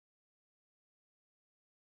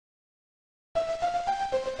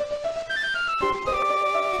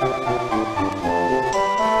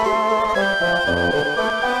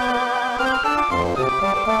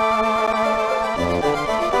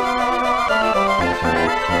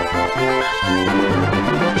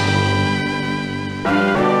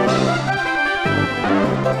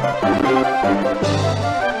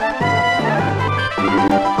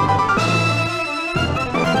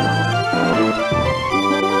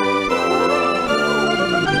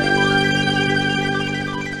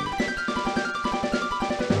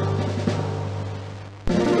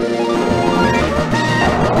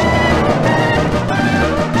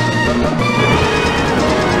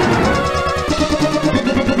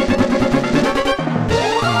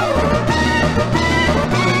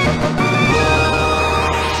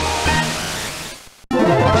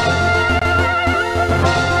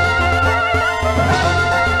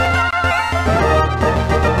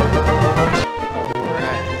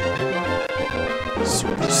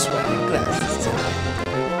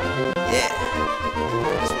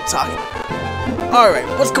Alright,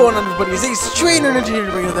 what's going on everybody? It's a Strainer Ninja here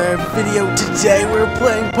to bring another video. Today we're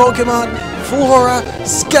playing Pokemon Floral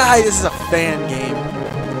Sky. This is a fan game.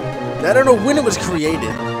 I don't know when it was created.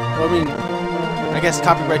 Well, I mean, I guess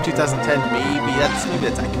copyright 2010, maybe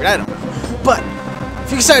that's accurate, I don't know. But,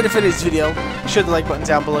 if you're excited for this video, hit the like button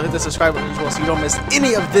down below, hit the subscribe button as well so you don't miss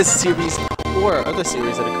any of this series or other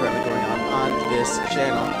series that are currently going on this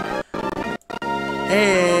channel.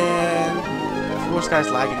 And, Floral Sky's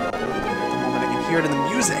lagging a little bit. Hear it in the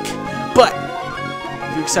music, but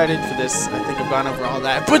if you're excited for this, I think I've gone over all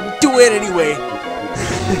that, but do it anyway.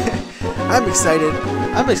 I'm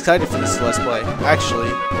excited for this Let's Play.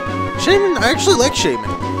 Actually, Shaman, I actually like Shaman.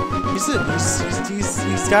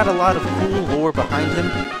 He's got a lot of cool lore behind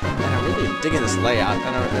him, and I really am digging this layout.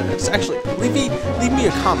 I don't know, it's actually leave me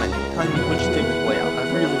a comment telling me what you think of the layout.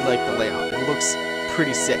 I really like the layout. It looks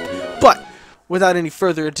pretty sick. But without any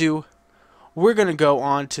further ado, we're gonna go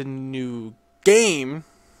on to new game.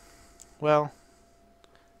 Well,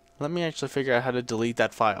 let me actually figure out how to delete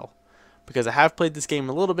that file, because I have played this game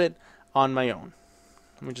a little bit on my own.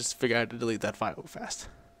 Let me just figure out how to delete that file fast.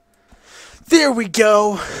 There we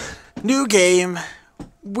go. New game.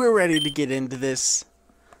 We're ready to get into this.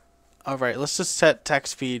 Alright, let's just set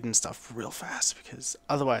text speed and stuff real fast, because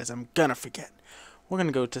otherwise I'm gonna forget. We're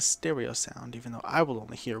gonna go to stereo sound, even though I will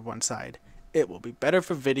only hear one side. It will be better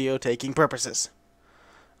for video taking purposes.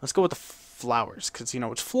 Let's go with the flowers, because, you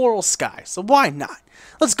know, it's Floral Sky, so why not?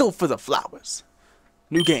 Let's go for the flowers.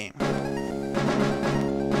 New game.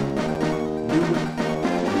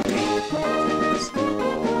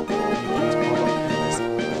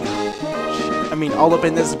 I mean, all up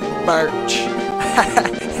in this birch.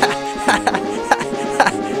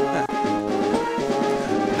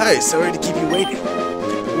 Hi, sorry to keep you waiting.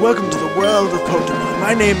 Welcome to the world of Pokemon.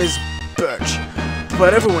 My name is Birch,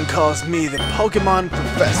 but everyone calls me the Pokemon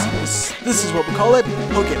Professor. This is what we call it,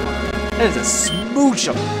 Pokemon. That is a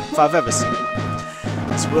smoocher if I've ever seen one.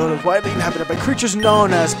 This world is widely inhabited by creatures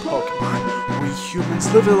known as Pokemon. We humans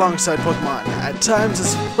live alongside Pokemon, at times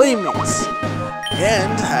as playmates,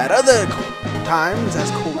 and at other times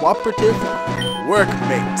as cooperative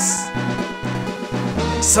workmates.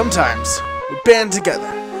 Sometimes we band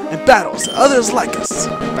together in battles others like us.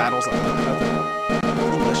 Battles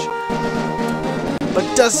English. But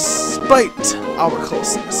despite our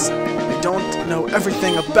closeness, we don't know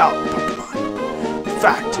everything about Pokemon. In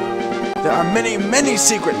fact, there are many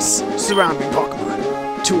secrets surrounding Pokemon.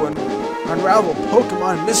 To unravel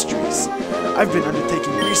Pokemon mysteries, I've been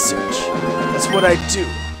undertaking research. That's what I do.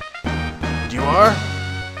 You are?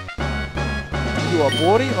 You a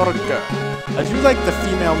boy or a girl? I do like the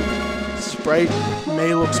female sprite.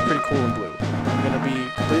 May looks pretty cool in blue. I'm gonna be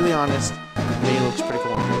completely honest. May looks pretty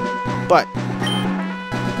cool in blue. But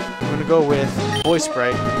I'm gonna go with boy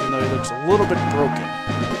sprite, even though he looks a little bit broken.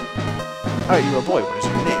 Alright, you're a boy. What is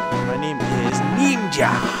your name? My name is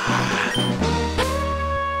Ninja.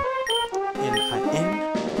 N-I-N-J-A.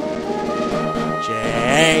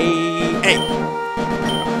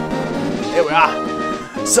 Here we are.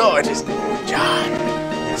 So it is Ninja.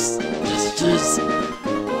 Yes, it is.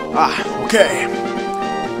 Okay.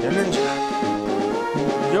 You're a ninja.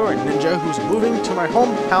 You're a ninja who's moving to my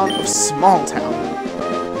hometown of Small Town.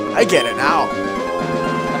 I get it now. I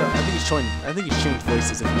think he's changed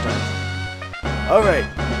voices a few times. Alright.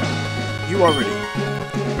 You are ready.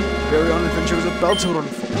 Very own adventure is about to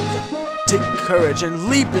unfold. Take courage and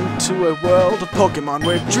leap into a world of Pokemon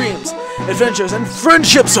where dreams, adventures, and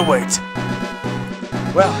friendships await.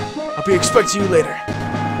 Well, I'll be expecting you later.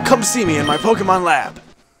 Come see me in my Pokemon lab.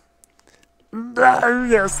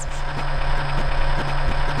 Yes.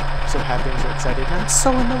 I'm so happy, I'm so excited. I'm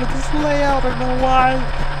so in love with this layout, I don't know why.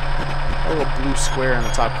 A little blue square in the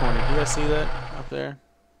top corner. Do you guys see that up there?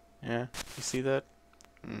 Yeah, you see that?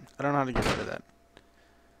 I don't know how to get rid of that.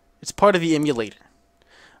 It's part of the emulator.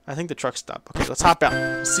 I think the truck stopped. Okay, let's hop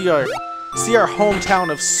out. See our hometown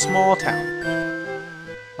of Small Town.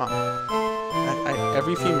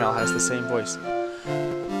 Every female has the same voice.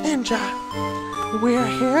 Ninja, we're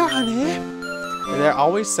here, honey. They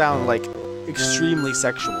always sound like extremely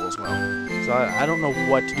sexual as well. So I don't know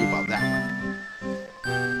what to do about that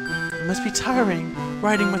one. It must be tiring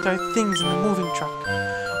riding with our things in the moving truck.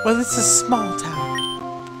 Well, this is Small Town.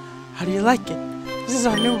 How do you like it? This is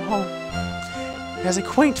our new home. It has a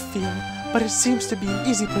quaint feel, but it seems to be an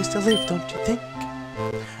easy place to live, don't you think?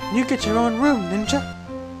 You get your own room, Ninja.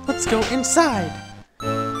 Let's go inside.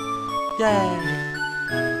 Yay.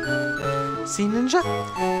 See, Ninja?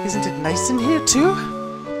 Isn't it nice in here, too?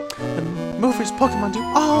 The movers Pokemon do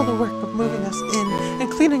all the work of moving us in and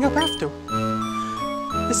cleaning up after.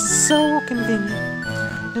 This is so convenient.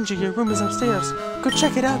 Ninja, your room is upstairs. Go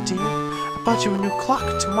check it out, dear. I bought you a new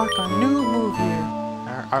clock to mark our new move here.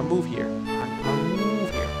 Our move here. Our move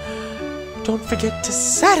here. Don't forget to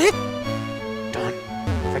set it. Don't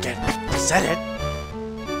forget to set it.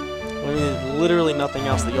 Well, there's literally nothing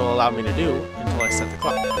else that you'll allow me to do until I set the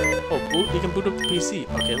clock. Oh, you can boot up the PC.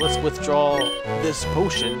 Okay, let's withdraw this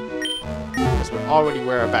potion because we already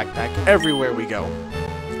wear a backpack everywhere we go.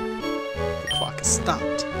 The clock is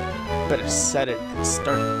stopped. Better set it and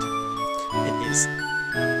start it. It is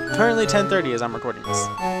currently 10:30 as I'm recording this.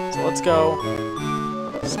 So let's go.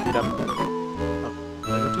 Speed up. Oh,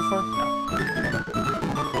 did I go too far? No.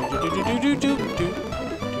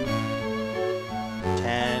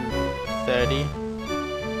 10:30.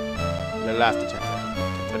 A little after 10:30.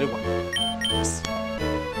 10:31. Yes.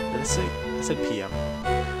 I said PM.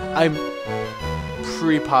 I'm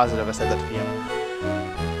pretty positive I said that PM.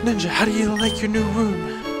 Ninja, how do you like your new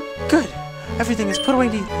room? Good. Everything is put away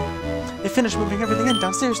neatly. They finished moving everything in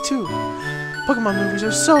downstairs too. Pokemon movies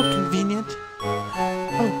are so convenient.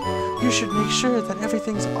 Oh, you should make sure that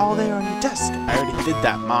everything's all there on your desk. I already did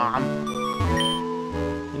that, Mom.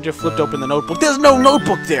 Ninja flipped open the notebook. There's no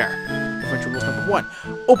notebook there! Adventure rules number 1.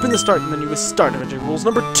 Open the start menu with start. Adventure rules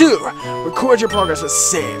number 2. Record your progress with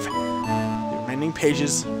save. The remaining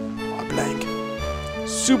pages are blank.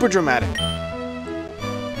 Super dramatic.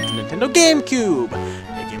 The Nintendo GameCube.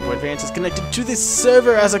 The Game Boy Advance is connected to the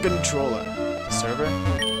server as a controller. The server? I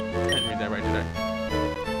didn't read that right, did I?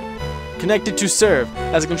 Connected to serve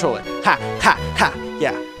as a controller. Ha! Ha! Ha!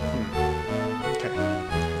 Yeah. Okay.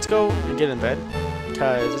 Let's go and get in bed.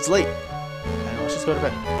 Because it's late. And let's just go to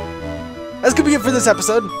bed. That's gonna be it for this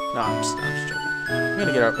episode. No, I'm just joking.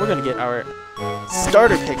 We're gonna get our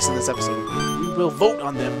starter picks in this episode. We will vote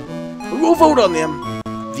on them. We will vote on them.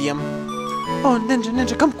 Oh,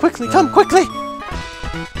 Ninja, come quickly, come quickly!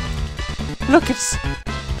 Look, it's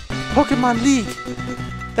Pokemon League.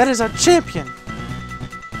 That is our champion.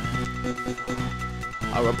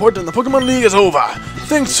 Our report on the Pokemon League is over.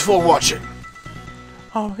 Thanks for watching.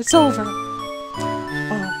 Oh, it's over.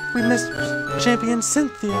 Oh, we missed Champion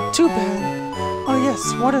Cynthia. Too bad. Oh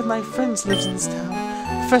yes, one of my friends lives in this town.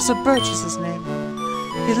 Professor Birch is his name.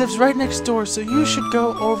 He lives right next door, so you should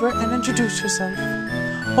go over and introduce yourself.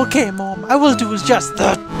 Okay, Mom, I will do just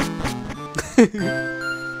that.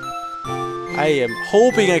 I am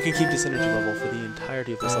hoping I can keep this energy level for the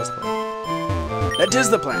entirety of this Let's Play. That is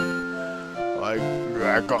the plan.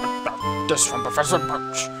 I got this from Professor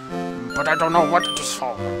Birch, but I don't know what it is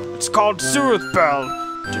for. It's called Soothe Bell.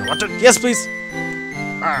 Do you want it? Yes, please.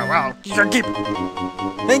 Ah, well, you can keep it.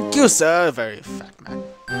 Thank you, sir. Very fat man.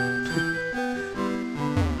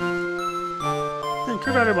 Thank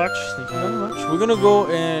you very much. Thank you very much. We're gonna go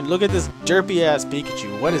and look at this derpy-ass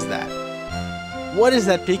Pikachu. What is that? What is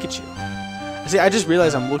that Pikachu? See, I just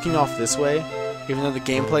realized I'm looking off this way, even though the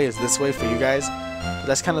gameplay is this way for you guys. But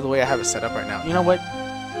that's kind of the way I have it set up right now. You know what?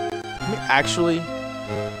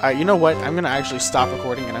 You know what? I'm gonna actually stop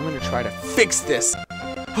recording and I'm gonna try to fix this.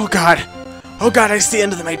 Oh God! Oh God! I see the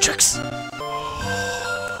end of the Matrix.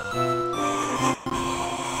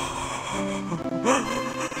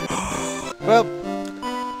 Well,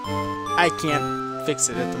 I can't fix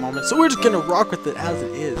it at the moment, so we're just gonna rock with it as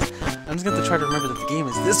it is. I'm just gonna have to try to remember that the game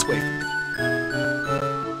is this way for me,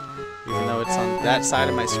 even though it's on that side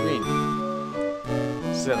of my screen.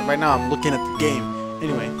 So right now I'm looking at the game.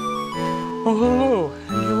 Anyway. Oh, hello,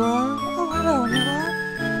 and you are? Oh, hello, and you are?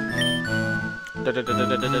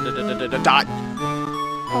 Dot.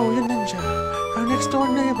 Oh, you're Ninja, our next door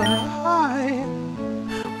neighbor. Hi.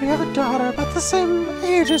 We have a daughter about the same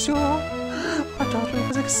age as you are. Our daughter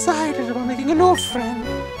was excited about making a new friend.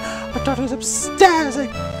 Our daughter is upstairs, I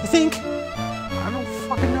think. I don't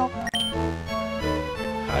fucking know.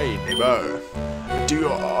 Hi, neighbor. Do you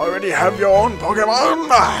already have your own Pokemon?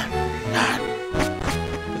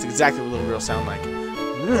 That's exactly what little girls sound like.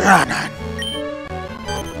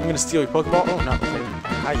 I'm gonna steal your Pokeball. Oh, no.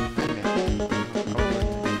 Hi.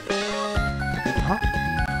 Huh?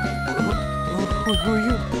 Who are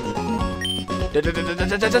you?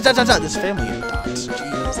 This family dots.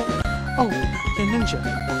 Jeez. Oh, you're Ninja.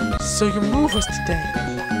 So your move was today.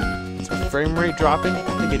 Is my frame rate dropping?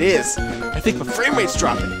 I think it is. I think my frame rate's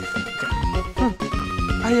dropping.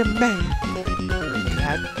 I am May.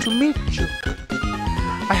 Glad to meet you.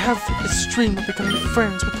 I have this dream of becoming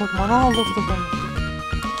friends with Pokemon all over the world.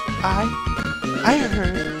 I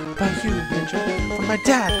heard about you, Ninja, from my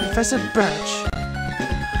dad, Professor Birch.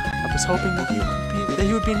 I was hoping that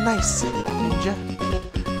you would be nice, Ninja.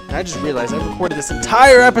 And I just realized I recorded this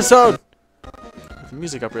entire episode with the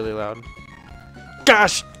music up really loud.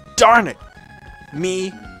 Gosh darn it!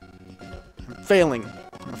 I'm failing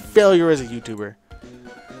I'm a failure as a YouTuber.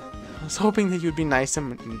 I was hoping that you'd be nice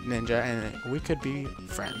and Ninja and we could be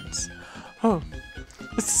friends. Oh,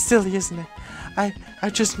 this is silly, isn't it? I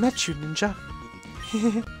just met you, Ninja.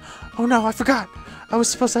 Oh no, I forgot. I was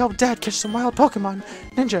supposed to help Dad catch some wild Pokemon.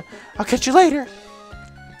 Ninja, I'll catch you later.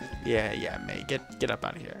 Yeah, May, get up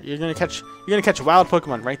out of here. You're gonna catch a wild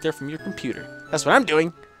Pokemon right there from your computer. That's what I'm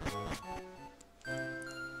doing.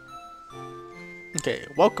 Okay,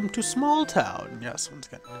 welcome to Small Town. Yes, once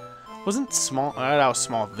again. Wasn't small? That was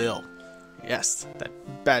Smallville. Yes, that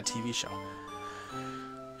bad TV show.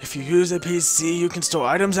 If you use a PC, you can store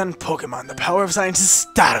items and Pokemon. The power of science is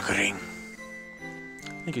staggering.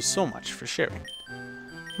 Thank you so much for sharing.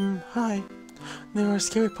 Hi. There are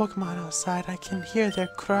scary Pokemon outside. I can hear their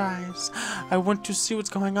cries. I want to see what's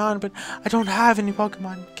going on, but I don't have any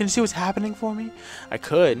Pokemon. Can you see what's happening for me? I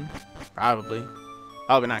could. Probably.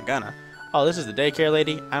 Probably not gonna. Oh, this is the daycare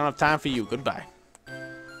lady. I don't have time for you. Goodbye.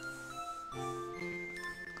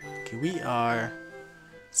 Okay, we are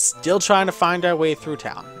still trying to find our way through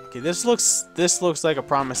town. Okay, this looks like a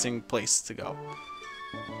promising place to go.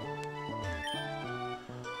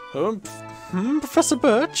 Professor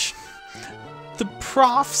Birch? The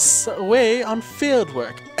prof's away on field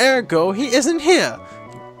work. Ergo, he isn't here.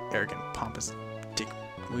 You arrogant, pompous dick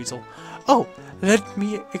weasel. Oh, let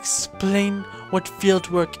me explain what field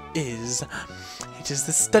work is. It is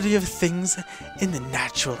the study of things in the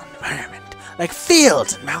natural environment, like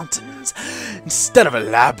fields and mountains, instead of a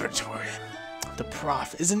laboratory. The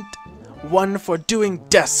prof isn't one for doing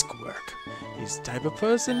desk work. He's the type of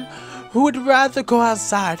person who would rather go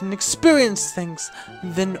outside and experience things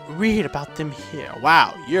than read about them here.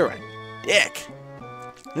 Wow, you're a dick.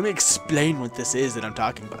 Let me explain what this is that I'm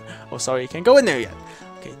talking about. Oh, sorry, you can't go in there yet.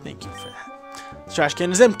 Okay, thank you for that. The trash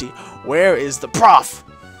can is empty. Where is the prof?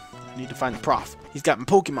 I need to find the prof. He's got my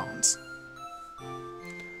Pokemons.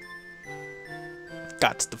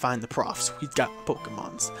 Got to find the prof. He's got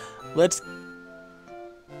Pokemons. Let's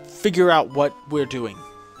figure out what we're doing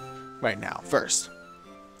right now. First,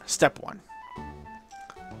 step 1.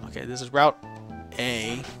 Okay, this is Route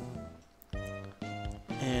A.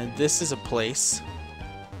 And this is a place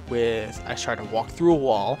with... I try to walk through a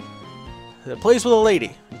wall. A place with a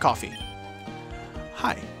lady and coffee.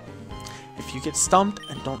 Hi. If you get stumped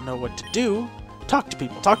and don't know what to do, talk to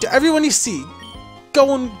people. Talk to everyone you see.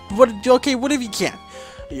 Go and... whatever you can.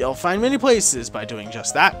 You'll find many places by doing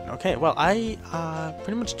just that. Okay, well, I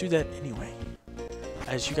pretty much do that anyway.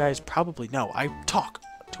 As you guys probably know, I talk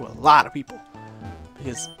to a lot of people.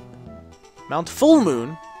 Because Mount Full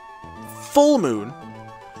Moon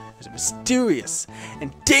is a mysterious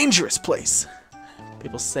and dangerous place.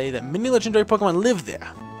 People say that many legendary Pokemon live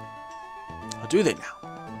there. Or do they now?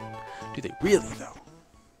 Do they really, though?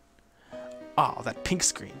 Oh, that pink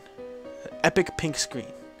screen. That epic pink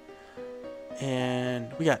screen.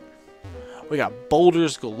 And we got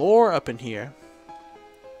boulders galore up in here.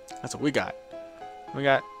 That's what we got. We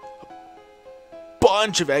got a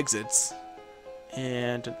bunch of exits.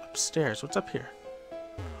 And upstairs, what's up here?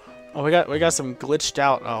 Oh, we got some glitched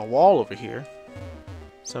out wall over here.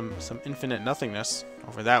 Some infinite nothingness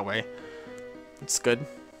over that way. That's good.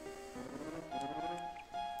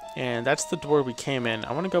 And that's the door we came in.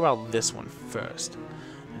 I want to go out this one first.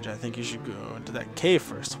 And I think you should go into that cave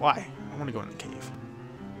first. Why? I want to go in the cave.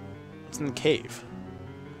 What's in the cave?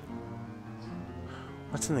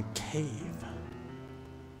 What's in the cave?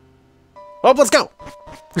 Well, let's go!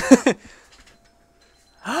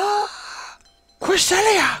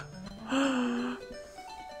 Cresselia!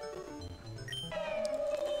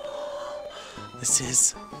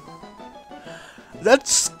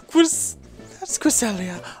 That's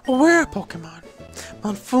Cresselia, a rare Pokemon.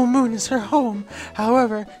 Mount Full Moon is her home.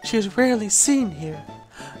 However, she is rarely seen here.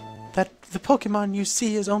 The Pokemon you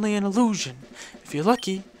see is only an illusion. If you're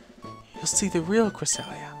lucky, you'll see the real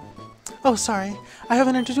Cresselia. Oh, sorry, I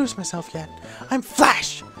haven't introduced myself yet. I'm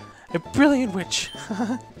Flash, a brilliant witch.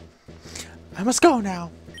 I must go now.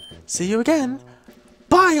 See you again.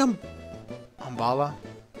 Bye, Umbala.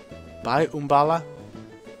 Bye, Umbala.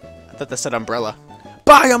 I thought that said umbrella.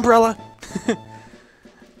 Bye, umbrella.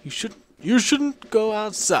 You shouldn't go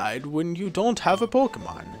outside when you don't have a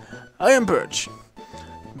Pokemon. I am Birch.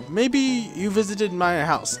 Maybe you visited my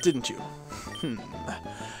house, didn't you?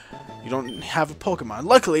 You don't have a Pokemon.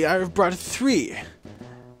 Luckily, I have brought 3.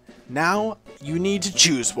 Now, you need to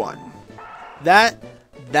choose one. That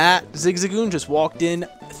Zigzagoon just walked in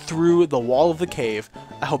through the wall of the cave.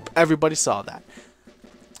 I hope everybody saw that.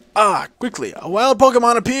 Ah, quickly, a wild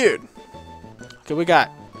Pokemon appeared. Okay, we got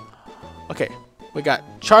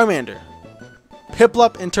Charmander,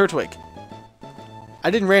 Piplup, and Turtwig.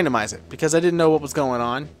 I didn't randomize it because I didn't know what was going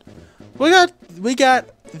on. We got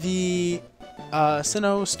the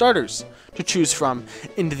Sinnoh starters to choose from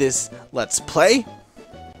into this Let's Play.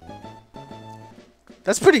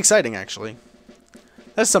 That's pretty exciting, actually.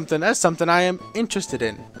 That's something I am interested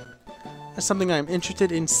in. That's something I am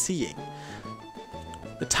interested in seeing.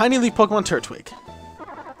 The Tiny Leaf Pokemon Turtwig.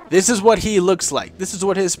 This is what he looks like. This is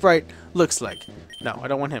what his sprite looks like. No, I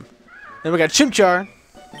don't want him. Then we got Chimchar,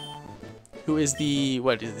 who is the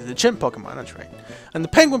chimp Pokemon. That's right. And the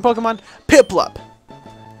penguin Pokemon Piplup.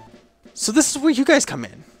 So this is where you guys come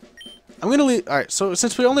in. I'm gonna leave. All right. So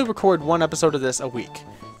since we only record one episode of this a week,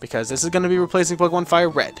 because this is gonna be replacing Pokemon Fire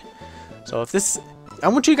Red. So if this, I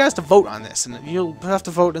want you guys to vote on this, and you'll have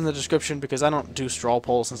to vote in the description because I don't do straw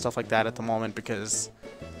polls and stuff like that at the moment because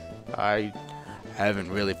I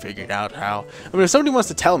haven't really figured out how. I mean, if somebody wants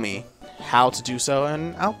to tell me how to do so,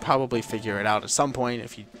 and I'll probably figure it out at some point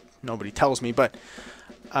if nobody tells me, but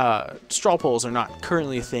straw polls are not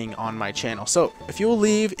currently a thing on my channel. So if you'll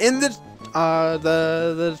leave in the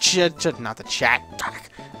chat, not the chat.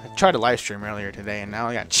 I tried to live stream earlier today, and now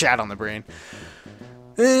I got chat on the brain.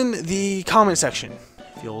 In the comment section,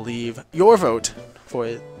 if you'll leave your vote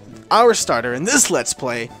for our starter in this Let's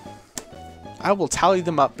Play, I will tally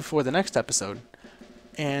them up before the next episode,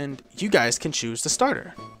 and you guys can choose the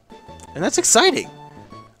starter. And that's exciting.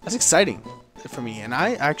 That's exciting for me, and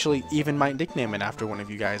I actually even might nickname it after one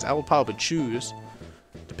of you guys. I will probably choose,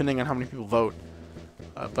 depending on how many people vote.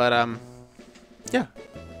 Yeah.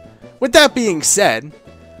 With that being said,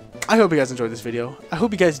 I hope you guys enjoyed this video. I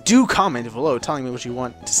hope you guys do comment below telling me what you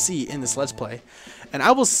want to see in this Let's Play. And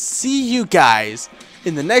I will see you guys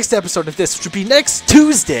in the next episode of this, which will be next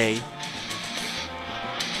Tuesday.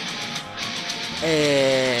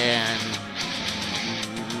 And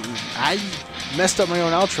I messed up my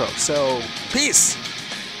own outro, so peace!